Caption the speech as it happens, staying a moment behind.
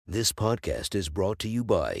This podcast is brought to you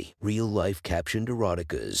by Real Life Captioned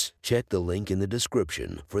Eroticas. Check the link in the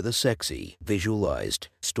description for the sexy, visualized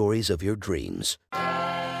stories of your dreams.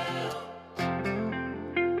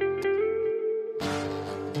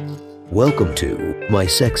 Welcome to My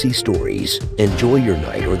Sexy Stories. Enjoy your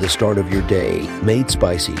night or the start of your day, made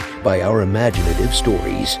spicy by our imaginative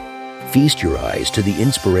stories. Feast your eyes to the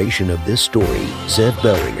inspiration of this story, Zev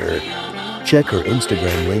Bellinger. Check her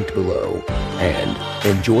Instagram linked below and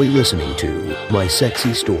enjoy listening to My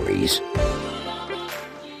Sexy Stories.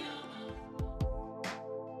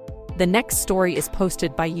 The next story is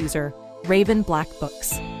posted by user Raven Black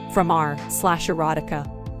Books from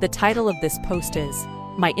r/erotica. The title of this post is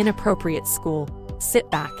My Inappropriate School. Sit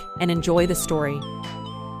back and enjoy the story.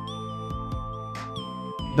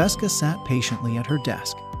 Beska sat patiently at her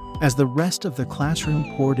desk as the rest of the classroom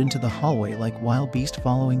poured into the hallway like wild beasts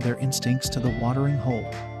following their instincts to the watering hole.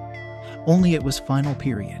 Only it was final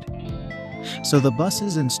period, so the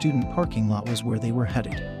buses and student parking lot was where they were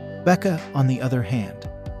headed. Becca, on the other hand,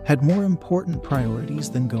 had more important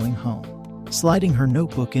priorities than going home. Sliding her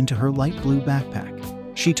notebook into her light blue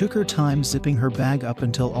backpack, she took her time zipping her bag up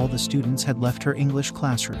until all the students had left her English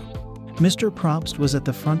classroom. Mr. Probst was at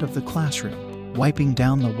the front of the classroom, wiping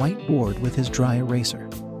down the white board with his dry eraser.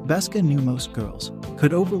 Beska knew most girls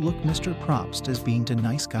could overlook Mr. Probst as being too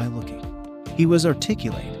nice guy looking. He was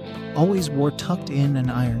articulate, always wore tucked-in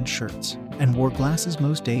and ironed shirts, and wore glasses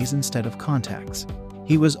most days instead of contacts.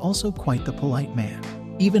 He was also quite the polite man,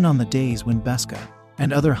 even on the days when Beska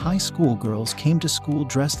and other high school girls came to school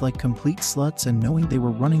dressed like complete sluts and knowing they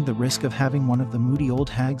were running the risk of having one of the moody old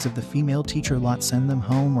hags of the female teacher lot send them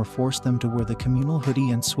home or force them to wear the communal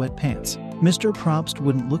hoodie and sweatpants. Mr. Probst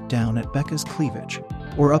wouldn't look down at Becca's cleavage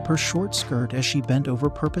or up her short skirt as she bent over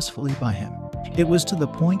purposefully by him. It was to the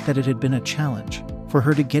point that it had been a challenge for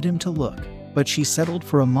her to get him to look, but she settled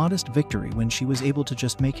for a modest victory when she was able to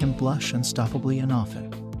just make him blush unstoppably and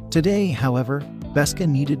often. Today, however, Beska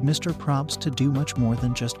needed Mr. Probst to do much more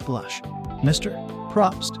than just blush. "Mr.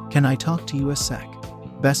 Probst, can I talk to you a sec?"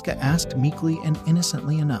 Beska asked meekly and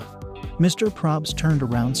innocently enough. Mr. Probst turned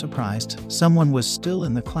around surprised someone was still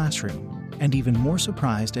in the classroom, and even more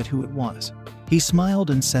surprised at who it was. He smiled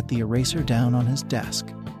and set the eraser down on his desk.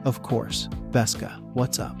 "Of course, Beska,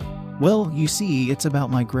 what's up?" "Well, you see, it's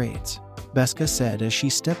about my grades," Beska said as she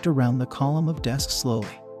stepped around the column of desks slowly.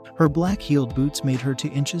 Her black-heeled boots made her 2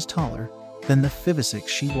 inches taller than the Fivisic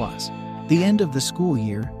she was. "The end of the school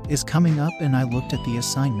year is coming up and I looked at the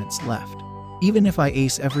assignments left. Even if I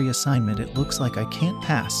ace every assignment, it looks like I can't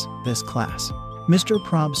pass this class." Mr.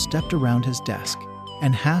 Probst stepped around his desk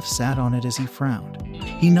and half sat on it as he frowned.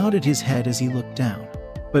 He nodded his head as he looked down,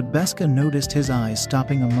 but Beska noticed his eyes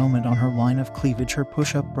stopping a moment on her line of cleavage her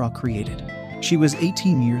push-up bra created. She was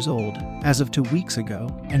 18 years old, as of 2 weeks ago,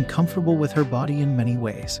 and comfortable with her body in many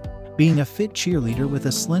ways. Being a fit cheerleader with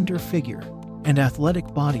a slender figure and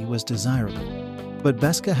athletic body was desirable, but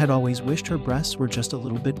Beska had always wished her breasts were just a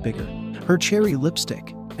little bit bigger. Her cherry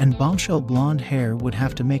lipstick and bombshell blonde hair would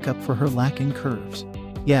have to make up for her lacking curves.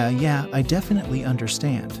 Yeah, I definitely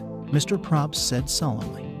understand," Mr. Probst said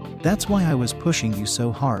solemnly. "That's why I was pushing you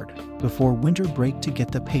so hard before winter break to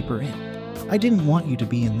get the paper in. I didn't want you to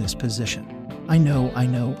be in this position." I know,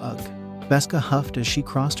 ugh." Beska huffed as she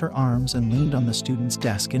crossed her arms and leaned on the student's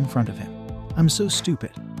desk in front of him. "I'm so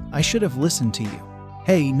stupid. I should have listened to you."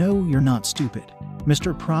 "Hey, no, you're not stupid."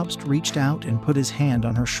 Mr. Probst reached out and put his hand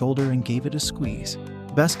on her shoulder and gave it a squeeze.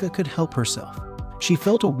 Beska could help herself. She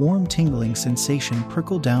felt a warm tingling sensation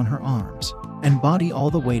prickle down her arms and body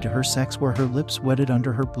all the way to her sex where her lips wetted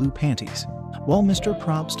under her blue panties. While Mr.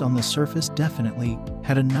 Probst on the surface definitely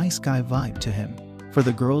had a nice guy vibe to him, for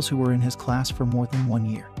the girls who were in his class for more than 1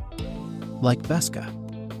 year, like Beska,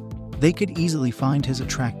 they could easily find his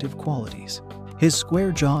attractive qualities. His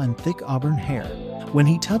square jaw and thick auburn hair. When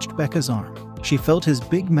he touched Becca's arm, she felt his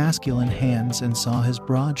big masculine hands and saw his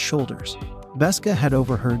broad shoulders. Beska had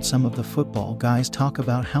overheard some of the football guys talk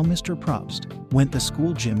about how Mr. Probst went to the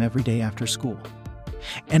school gym every day after school.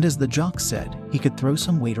 And as the jock said, he could throw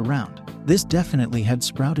some weight around. This definitely had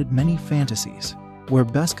sprouted many fantasies, where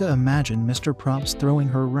Beska imagined Mr. Probst throwing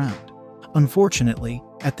her around. "Unfortunately,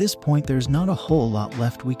 at this point there's not a whole lot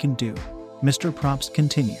left we can do," Mr. Probst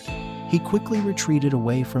continued. He quickly retreated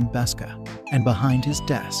away from Beska and behind his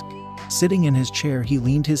desk. Sitting in his chair, he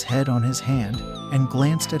leaned his head on his hand and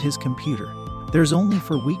glanced at his computer. "There's only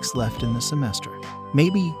 4 weeks left in the semester.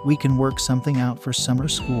 Maybe we can work something out for summer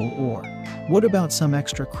school, or what about some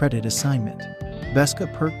extra credit assignment?"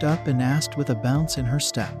 Beska perked up and asked with a bounce in her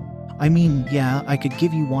step. "I mean, yeah, I could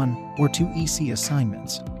give you 1 or 2 EC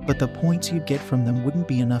assignments, but the points you'd get from them wouldn't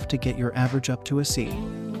be enough to get your average up to a C."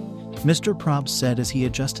 Mr. Probst said as he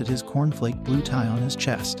adjusted his cornflake blue tie on his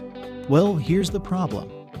chest. Well, here's the problem,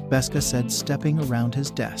 Beska said, stepping around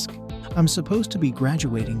his desk. I'm supposed to be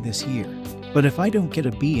graduating this year, but if I don't get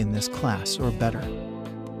a B in this class or better,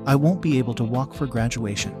 I won't be able to walk for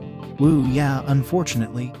graduation. Woo, yeah,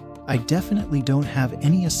 unfortunately, I definitely don't have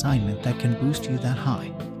any assignment that can boost you that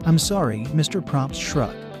high. I'm sorry, Mr. Probst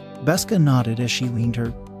shrugged. Beska nodded as she leaned her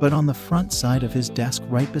butt on the front side of his desk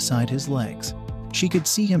right beside his legs. She could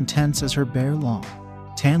see him tense as her bare, long,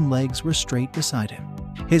 tan legs were straight beside him.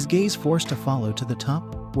 His gaze forced to follow to the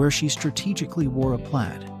top, where she strategically wore a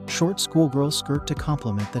plaid, short schoolgirl skirt to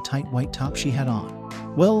complement the tight white top she had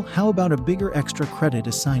on. Well, how about a bigger extra credit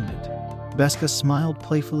assignment? Beska smiled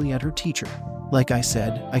playfully at her teacher. Like I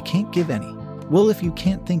said, I can't give any. Well, if you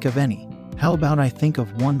can't think of any, how about I think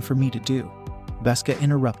of one for me to do? Beska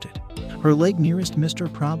interrupted. Her leg nearest Mr.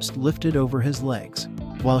 Probst lifted over his legs,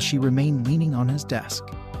 while she remained leaning on his desk.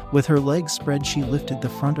 With her legs spread, she lifted the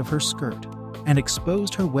front of her skirt and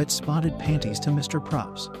exposed her wet spotted panties to Mr.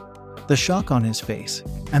 Probst. The shock on his face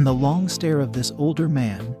and the long stare of this older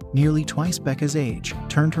man, nearly twice Becca's age,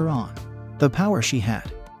 turned her on. The power she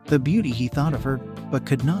had, the beauty he thought of her but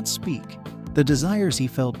could not speak, the desires he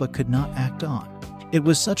felt but could not act on. It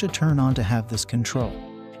was such a turn on to have this control.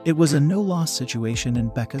 It was a no-loss situation in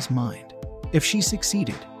Becca's mind. If she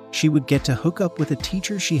succeeded, she would get to hook up with a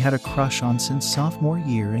teacher she had a crush on since sophomore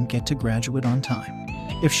year and get to graduate on time.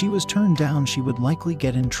 If she was turned down, she would likely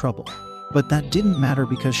get in trouble. But that didn't matter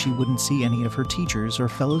because she wouldn't see any of her teachers or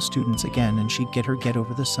fellow students again and she'd get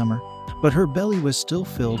over the summer. But her belly was still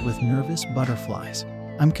filled with nervous butterflies.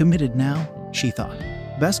 I'm committed now, she thought.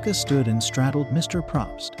 Beska stood and straddled Mr.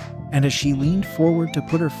 Probst, and as she leaned forward to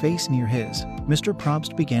put her face near his, Mr.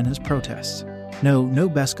 Probst began his protests. No,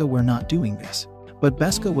 Beska, we're not doing this. But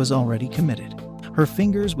Beska was already committed. Her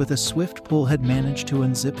fingers with a swift pull had managed to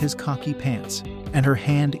unzip his khaki pants, and her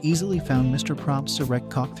hand easily found Mr. Probst's erect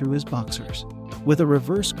cock through his boxers. With a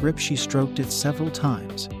reverse grip, she stroked it several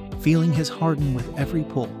times, feeling his harden with every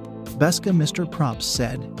pull. Beska, Mr. Probst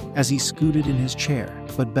said, as he scooted in his chair,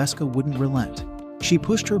 but Beska wouldn't relent. She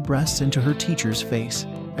pushed her breasts into her teacher's face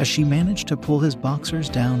as she managed to pull his boxers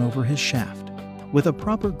down over his shaft. With a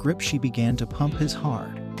proper grip, she began to pump his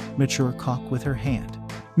hard, mature cock with her hand.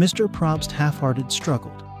 Mr. Probst half-hearted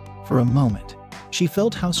struggled. For a moment, she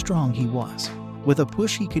felt how strong he was. With a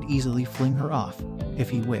push, he could easily fling her off, if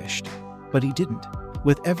he wished. But he didn't.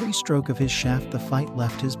 With every stroke of his shaft, the fight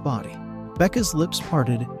left his body. Becca's lips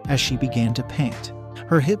parted as she began to pant.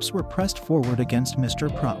 Her hips were pressed forward against Mr.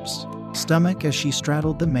 Probst's stomach as she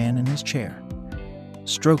straddled the man in his chair,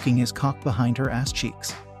 stroking his cock behind her ass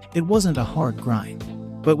cheeks. It wasn't a hard grind,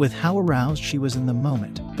 but with how aroused she was in the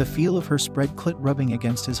moment, the feel of her spread clit rubbing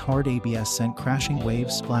against his hard ABS sent crashing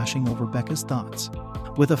waves splashing over Becca's thoughts.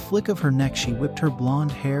 With a flick of her neck, she whipped her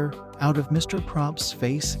blonde hair out of Mr. Probst's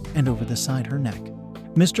face and over the side her neck.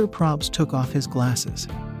 Mr. Probst took off his glasses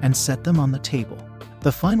and set them on the table,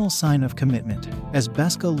 the final sign of commitment, as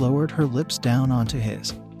Beska lowered her lips down onto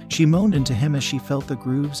his. She moaned into him as she felt the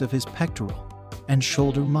grooves of his pectoral and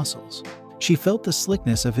shoulder muscles. She felt the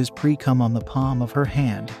slickness of his pre-cum on the palm of her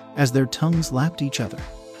hand as their tongues lapped each other.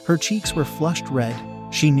 Her cheeks were flushed red,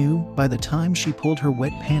 she knew, by the time she pulled her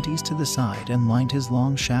wet panties to the side and lined his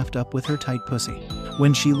long shaft up with her tight pussy.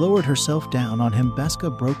 When she lowered herself down on him,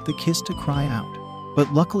 Beska broke the kiss to cry out,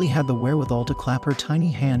 but luckily had the wherewithal to clap her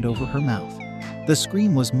tiny hand over her mouth. The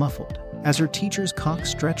scream was muffled as her teacher's cock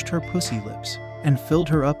stretched her pussy lips and filled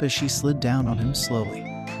her up as she slid down on him slowly.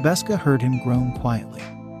 Beska heard him groan quietly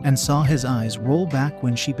and saw his eyes roll back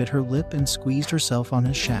when she bit her lip and squeezed herself on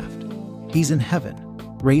his shaft. He's in heaven.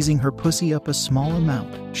 Raising her pussy up a small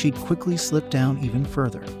amount, she'd quickly slip down even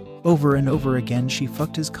further. Over and over again, she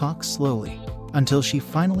fucked his cock slowly until she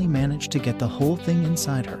finally managed to get the whole thing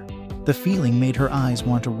inside her. The feeling made her eyes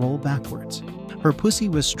want to roll backwards. Her pussy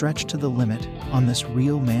was stretched to the limit on this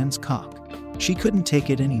real man's cock. She couldn't take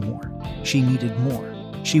it anymore. She needed more.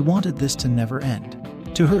 She wanted this to never end.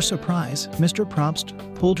 To her surprise, Mr. Probst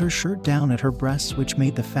pulled her shirt down at her breasts, which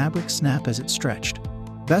made the fabric snap as it stretched.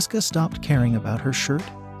 Beska stopped caring about her shirt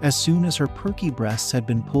as soon as her perky breasts had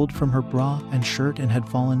been pulled from her bra and shirt and had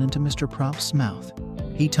fallen into Mr. Probst's mouth.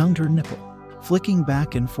 He tongued her nipple, flicking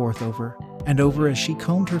back and forth over and over as she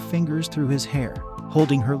combed her fingers through his hair,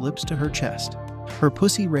 holding her lips to her chest. Her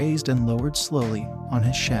pussy raised and lowered slowly on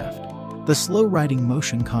his shaft. The slow riding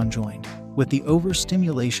motion conjoined with the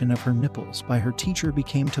overstimulation of her nipples by her teacher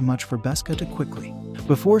became too much for Beska to quickly.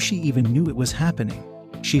 Before she even knew it was happening,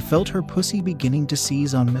 she felt her pussy beginning to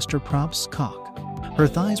seize on Mr. Probst's cock. Her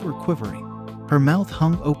thighs were quivering. Her mouth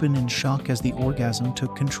hung open in shock as the orgasm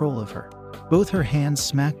took control of her. Both her hands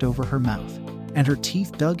smacked over her mouth, and her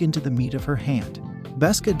teeth dug into the meat of her hand.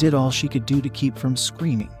 Beska did all she could do to keep from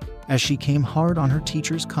screaming as she came hard on her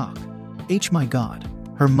teacher's cock. My God,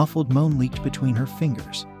 her muffled moan leaked between her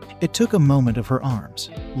fingers. It took a moment of her arms,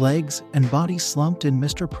 legs, and body slumped in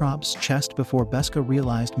Mr. Propst's chest before Beska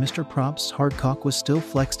realized Mr. Propst's hard cock was still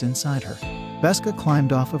flexed inside her. Beska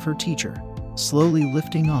climbed off of her teacher, slowly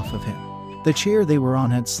lifting off of him. The chair they were on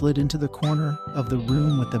had slid into the corner of the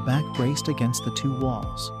room with the back braced against the two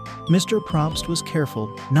walls. Mr. Propst was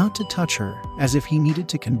careful not to touch her, as if he needed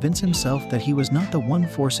to convince himself that he was not the one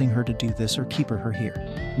forcing her to do this or keep her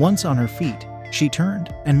here. Once on her feet, she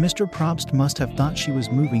turned, and Mr. Propst must have thought she was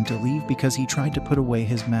moving to leave because he tried to put away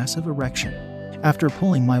his massive erection. After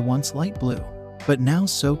pulling my once light blue, but now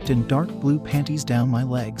soaked in dark blue panties down my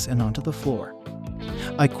legs and onto the floor,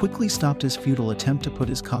 I quickly stopped his futile attempt to put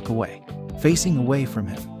his cock away. Facing away from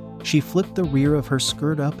him, she flipped the rear of her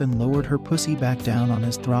skirt up and lowered her pussy back down on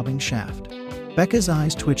his throbbing shaft. Becca's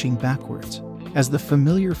eyes twitching backwards as the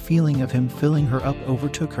familiar feeling of him filling her up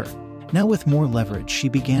overtook her. Now with more leverage, she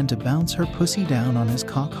began to bounce her pussy down on his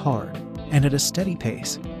cock hard and at a steady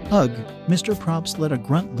pace. Ugh, Mr. Propst let a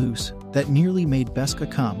grunt loose that nearly made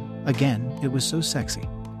Beska come. Again, it was so sexy.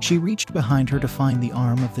 She reached behind her to find the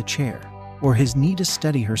arm of the chair, or his knee to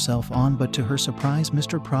steady herself on, but to her surprise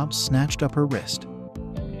Mr. Propst snatched up her wrist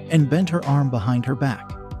and bent her arm behind her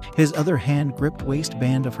back. His other hand gripped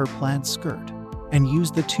waistband of her plaid skirt and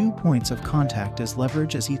used the 2 points of contact as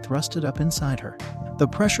leverage as he thrust it up inside her. The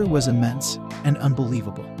pressure was immense and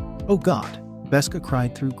unbelievable. "Oh God," Beska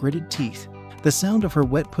cried through gritted teeth. The sound of her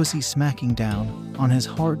wet pussy smacking down on his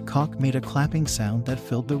hard cock made a clapping sound that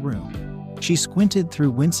filled the room. She squinted through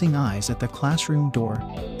wincing eyes at the classroom door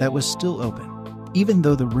that was still open. Even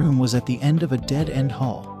though the room was at the end of a dead-end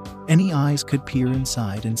hall, any eyes could peer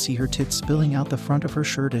inside and see her tits spilling out the front of her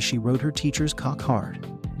shirt as she rode her teacher's cock hard.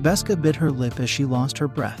 Beska bit her lip as she lost her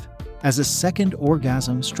breath, as a second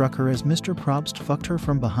orgasm struck her as Mr. Propst fucked her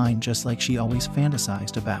from behind just like she always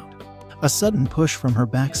fantasized about. A sudden push from her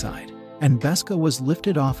backside, and Beska was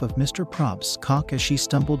lifted off of Mr. Propst's cock as she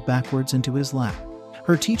stumbled backwards into his lap.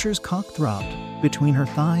 Her teacher's cock throbbed between her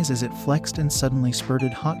thighs as it flexed and suddenly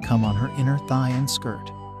spurted hot cum on her inner thigh and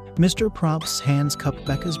skirt. Mr. Propst's hands cupped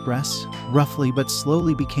Becca's breasts, roughly but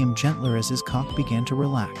slowly became gentler as his cock began to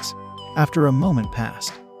relax. After a moment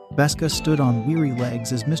passed, Beska stood on weary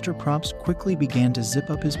legs as Mr. Propst quickly began to zip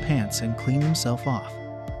up his pants and clean himself off,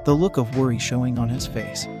 the look of worry showing on his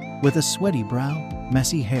face. With a sweaty brow,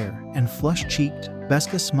 messy hair, and flushed-cheeked,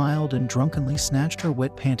 Beska smiled and drunkenly snatched her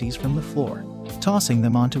wet panties from the floor. Tossing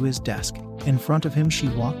them onto his desk, in front of him she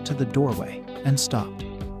walked to the doorway and stopped.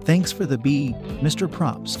 "Thanks for the bee, Mr.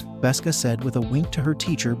 Propst," Beska said with a wink to her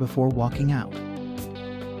teacher before walking out.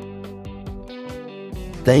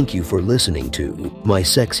 Thank you for listening to My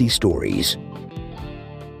Sexy Stories.